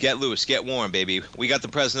 Get loose. Get warm, baby. We got the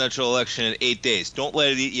presidential election in 8 days. Don't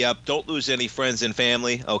let it eat you up. Don't lose any friends and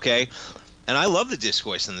family, okay? And I love the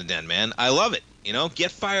discourse in the den, man. I love it. Get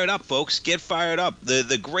fired up, folks. Get fired up.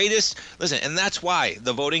 The greatest, listen, and that's why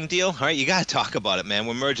the voting deal, all right, you got to talk about it, man.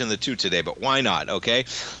 We're merging the two today, but why not, okay?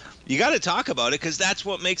 You got to talk about it because that's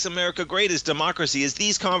what makes America great is democracy, is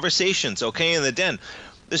these conversations, okay, in the den.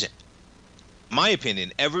 Listen, my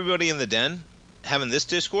opinion, everybody in the den having this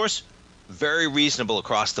discourse, very reasonable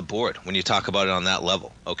across the board when you talk about it on that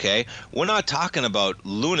level, okay? We're not talking about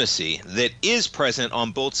lunacy that is present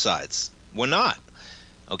on both sides. We're not,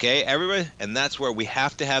 okay? Everybody, and that's where we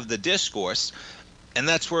have to have the discourse, and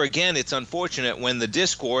that's where, again, it's unfortunate when the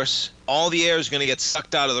discourse, all the air is going to get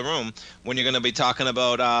sucked out of the room when you're going to be talking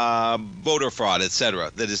about voter fraud, etc.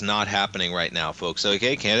 That is not happening right now, folks,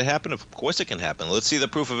 okay? Can it happen? Of course it can happen. Let's see the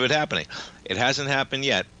proof of it happening. It hasn't happened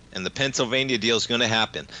yet. And the Pennsylvania deal is going to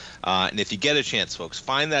happen. And if you get a chance, folks,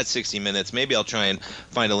 find that 60 Minutes. Maybe I'll try and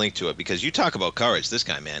find a link to it because you talk about courage. This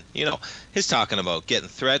guy, man, he's talking about getting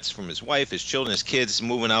threats from his wife, his children, his kids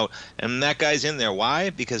moving out. And that guy's in there. Why?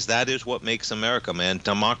 Because that is what makes America, man.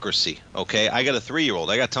 Democracy. Okay. I got a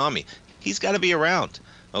 3-year-old. I got Tommy. He's got to be around.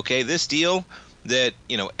 Okay. This deal that,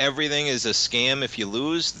 everything is a scam if you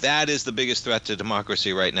lose, that is the biggest threat to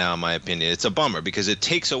democracy right now, in my opinion. It's a bummer because it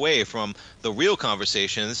takes away from the real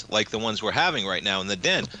conversations like the ones we're having right now in the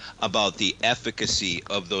den about the efficacy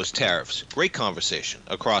of those tariffs. Great conversation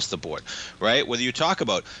across the board, right? Whether you talk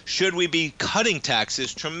about, should we be cutting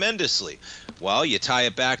taxes tremendously? Well, you tie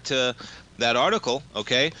it back to that article,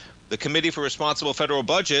 okay? The Committee for Responsible Federal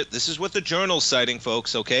Budget, this is what the Journal's citing,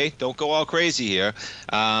 folks, okay? Don't go all crazy here.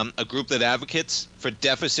 A group that advocates for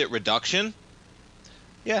deficit reduction.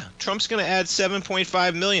 Yeah, Trump's going to add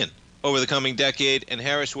 7.5 million over the coming decade, and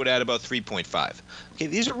Harris would add about 3.5. Okay,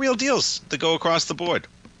 these are real deals that go across the board.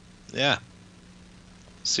 Yeah.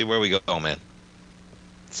 See where we go, man.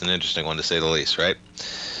 It's an interesting one to say the least, right?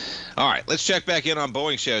 All right, let's check back in on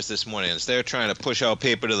Boeing shares this morning as they're trying to push out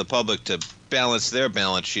paper to the public to balance their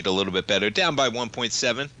balance sheet a little bit better. Down by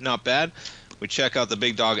 1.7, not bad. We check out the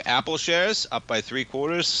big dog Apple shares, up by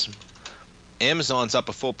 0.75. Amazon's up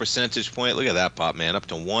a full percentage point. Look at that pop, man, up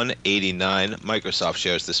to 189. Microsoft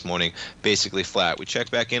shares this morning basically flat. We check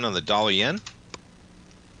back in on the dollar yen.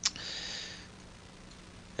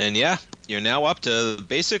 And yeah, you're now up to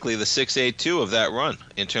basically the 682 of that run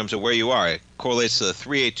in terms of where you are. It correlates to the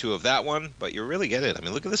 382 of that one, but you're really getting it.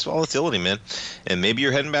 Look at this volatility, man. And maybe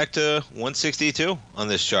you're heading back to 162 on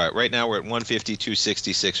this chart. Right now, we're at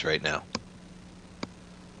 152.66 right now.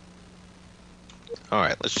 All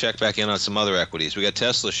right, let's check back in on some other equities. We got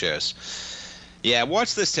Tesla shares. Yeah,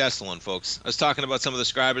 watch this Tesla one, folks. I was talking about some of the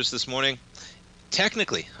scribers this morning.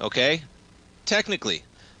 Technically, okay? Technically,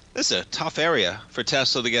 this is a tough area for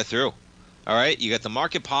Tesla to get through. All right, you got the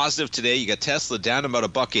market positive today. You got Tesla down about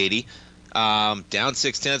 $1.80, down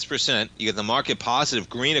 0.6%. You got the market positive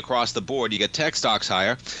green across the board. You got tech stocks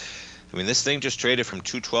higher. This thing just traded from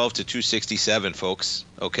 212 to 267, folks.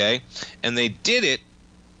 Okay, and they did it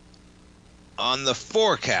on the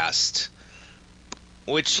forecast,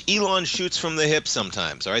 which Elon shoots from the hip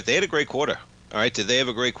sometimes. All right, they had a great quarter. All right, did they have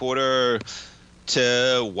a great quarter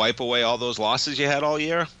to wipe away all those losses you had all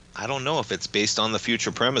year? I don't know if it's based on the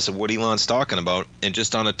future premise of what Elon's talking about, and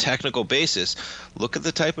just on a technical basis, look at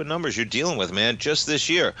the type of numbers you're dealing with, man. Just this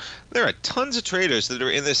year, there are tons of traders that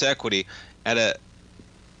are in this equity at a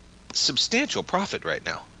substantial profit right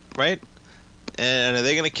now, right? And are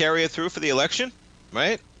they going to carry it through for the election,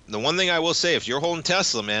 right? The one thing I will say, if you're holding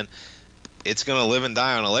Tesla, man, it's going to live and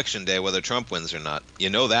die on election day whether Trump wins or not. You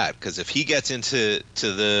know that, because if he gets into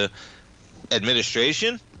the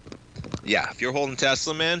administration, Yeah, if you're holding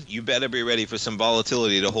Tesla, man, you better be ready for some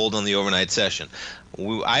volatility to hold on the overnight session.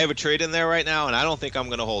 I have a trade in there right now, and I don't think I'm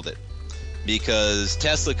going to hold it because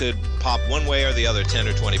Tesla could pop one way or the other 10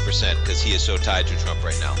 or 20% because he is so tied to Trump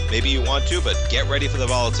right now. Maybe you want to, but get ready for the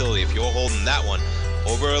volatility if you're holding that one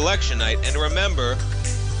over election night. And remember,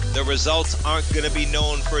 the results aren't going to be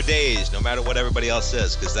known for days, no matter what everybody else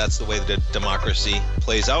says, because that's the way the democracy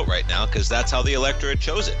plays out right now, because that's how the electorate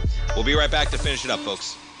chose it. We'll be right back to finish it up,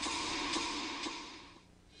 folks.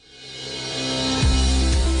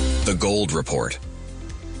 The Gold Report.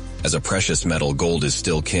 As a precious metal, gold is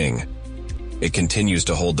still king. It continues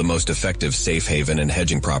to hold the most effective safe haven and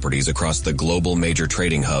hedging properties across the global major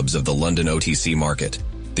trading hubs of the London OTC market,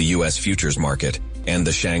 the U.S. futures market, and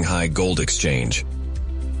the Shanghai Gold Exchange.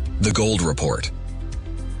 The Gold Report.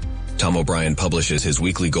 Tom O'Brien publishes his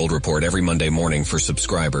weekly gold report every Monday morning for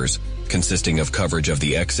subscribers, consisting of coverage of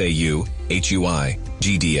the XAU, HUI,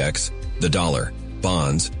 GDX, the dollar,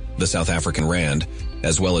 bonds, the South African rand,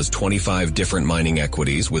 as well as 25 different mining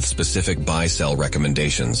equities with specific buy-sell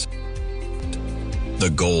recommendations. The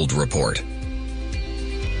Gold Report.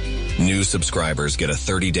 New subscribers get a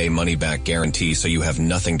 30-day money-back guarantee so you have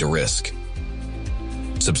nothing to risk.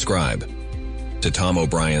 Subscribe to Tom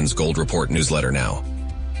O'Brien's Gold Report newsletter now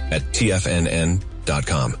at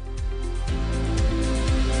TFNN.com.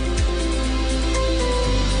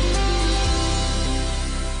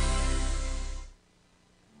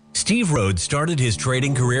 Steve Rhodes started his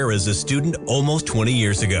trading career as a student almost 20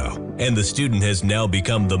 years ago, and the student has now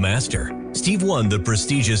become the master. Steve won the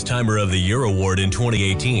prestigious Timer of the Year award in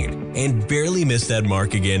 2018 and barely missed that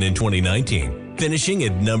mark again in 2019, finishing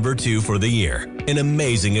at number 2 for the year. An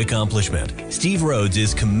amazing accomplishment. Steve Rhodes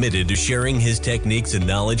is committed to sharing his techniques and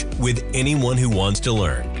knowledge with anyone who wants to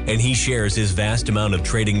learn, and he shares his vast amount of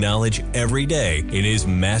trading knowledge every day in his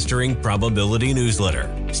Mastering Probability newsletter.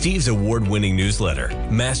 Steve's award-winning newsletter,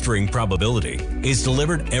 Mastering Probability, is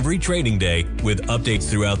delivered every trading day with updates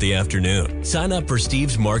throughout the afternoon. Sign up for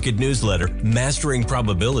Steve's market newsletter, Mastering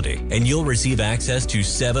Probability, and you'll receive access to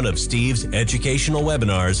 7 of Steve's educational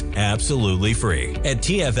webinars absolutely free. At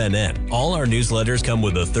TFNN, all our newsletters come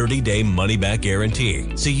with a 30-day money-back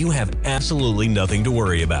guarantee, so you have absolutely nothing to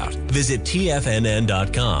worry about. Visit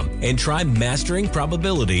TFNN.com and try Mastering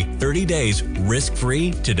Probability 30 days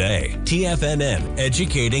risk-free today. TFNN,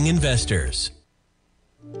 educating investors.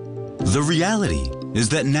 The reality is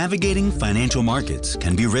that navigating financial markets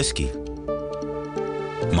can be risky.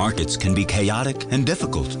 Markets can be chaotic and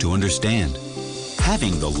difficult to understand.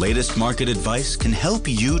 Having the latest market advice can help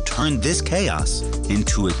you turn this chaos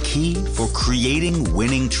into a key for creating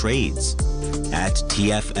winning trades. At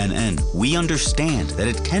TFNN, we understand that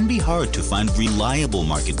it can be hard to find reliable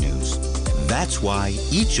market news. That's why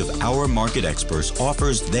each of our market experts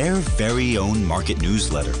offers their very own market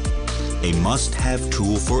newsletter, a must-have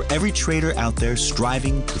tool for every trader out there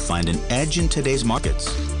striving to find an edge in today's markets.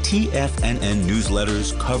 TFNN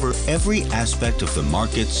newsletters cover every aspect of the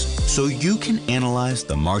markets so you can analyze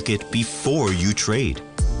the market before you trade.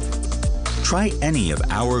 Try any of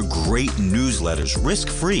our great newsletters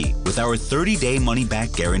risk-free with our 30-day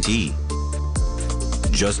money-back guarantee.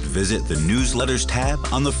 Just visit the Newsletters tab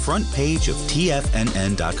on the front page of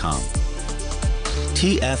TFNN.com.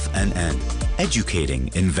 TFNN,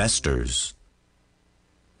 educating investors.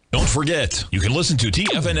 Don't forget, you can listen to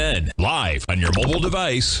TFNN live on your mobile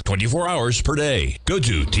device 24 hours per day. Go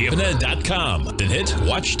to TFNN.com, then hit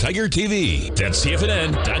Watch Tiger TV. That's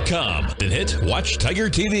TFNN.com, then hit Watch Tiger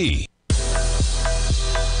TV.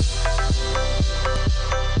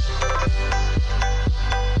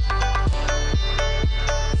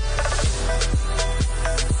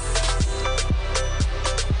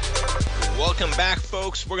 Welcome back,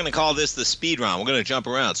 folks. We're going to call this the speed round. We're going to jump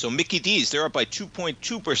around. So Mickey D's, they're up by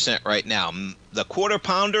 2.2% right now. The quarter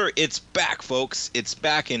pounder, it's back, folks. It's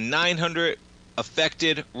back in 900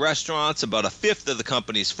 affected restaurants, about a fifth of the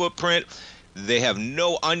company's footprint. They have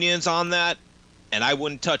no onions on that, and I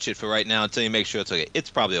wouldn't touch it for right now until you make sure it's okay.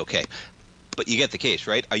 It's probably okay. But you get the case,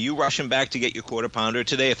 right? Are you rushing back to get your quarter pounder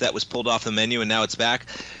today if that was pulled off the menu and now it's back?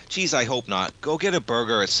 Geez, I hope not. Go get a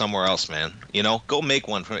burger at somewhere else, man. You know, go make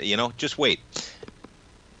one. Just wait.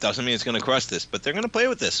 Doesn't mean it's going to crush this, but they're going to play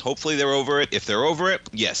with this. Hopefully they're over it. If they're over it,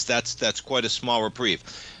 yes, that's quite a small reprieve.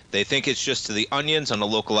 They think it's just to the onions on a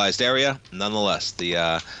localized area. Nonetheless,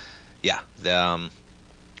 the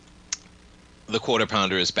quarter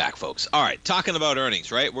pounder is back, folks. All right, talking about earnings,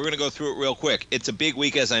 right? We're going to go through it real quick. It's a big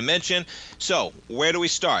week, as I mentioned. So where do we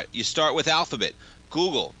start? You start with Alphabet.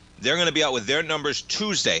 Google, they're going to be out with their numbers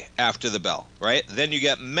Tuesday after the bell, right? Then you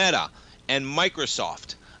get Meta and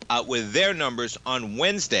Microsoft out with their numbers on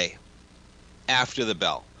Wednesday after the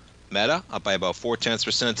bell. Meta up by about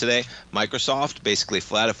 0.4% today. Microsoft basically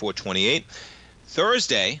flat at 428.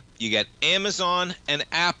 Thursday, you get Amazon and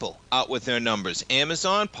Apple out with their numbers.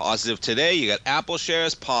 Amazon, positive today. You got Apple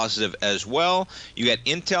shares, positive as well. You get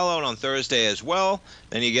Intel out on Thursday as well.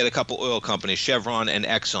 Then you get a couple oil companies, Chevron and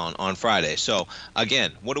Exxon, on Friday. So,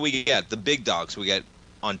 again, what do we get? The big dogs. We get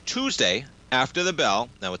on Tuesday, after the bell.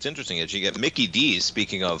 Now, what's interesting is you get Mickey D's,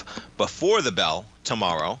 speaking of before the bell,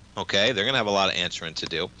 tomorrow. Okay, they're going to have a lot of answering to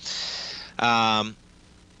do.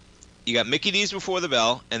 You got Mickey D's before the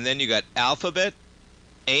bell, and then you got Alphabet,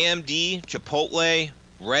 AMD, Chipotle,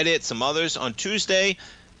 Reddit, some others on Tuesday.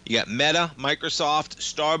 You got Meta, Microsoft,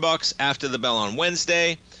 Starbucks after the bell on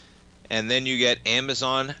Wednesday. And then you get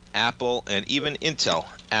Amazon, Apple, and even Intel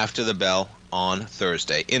after the bell on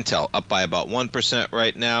Thursday. Intel up by about 1%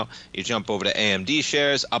 right now. You jump over to AMD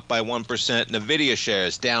shares, up by 1%. NVIDIA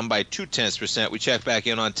shares down by 0.2%. We check back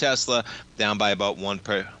in on Tesla, down by about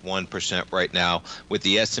 1% right now, with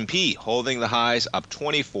the S&P holding the highs, up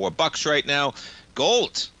 $24 right now.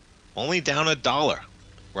 Gold only down $1.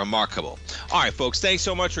 Remarkable. All right, folks, thanks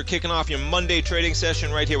so much for kicking off your Monday trading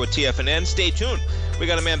session right here with TFNN. Stay tuned. We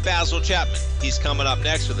got a man, Basil Chapman. He's coming up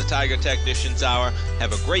next for the Tiger Technicians Hour.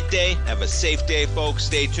 Have a great day. Have a safe day, folks.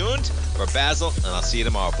 Stay tuned for Basil, and I'll see you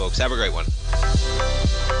tomorrow, folks. Have a great one.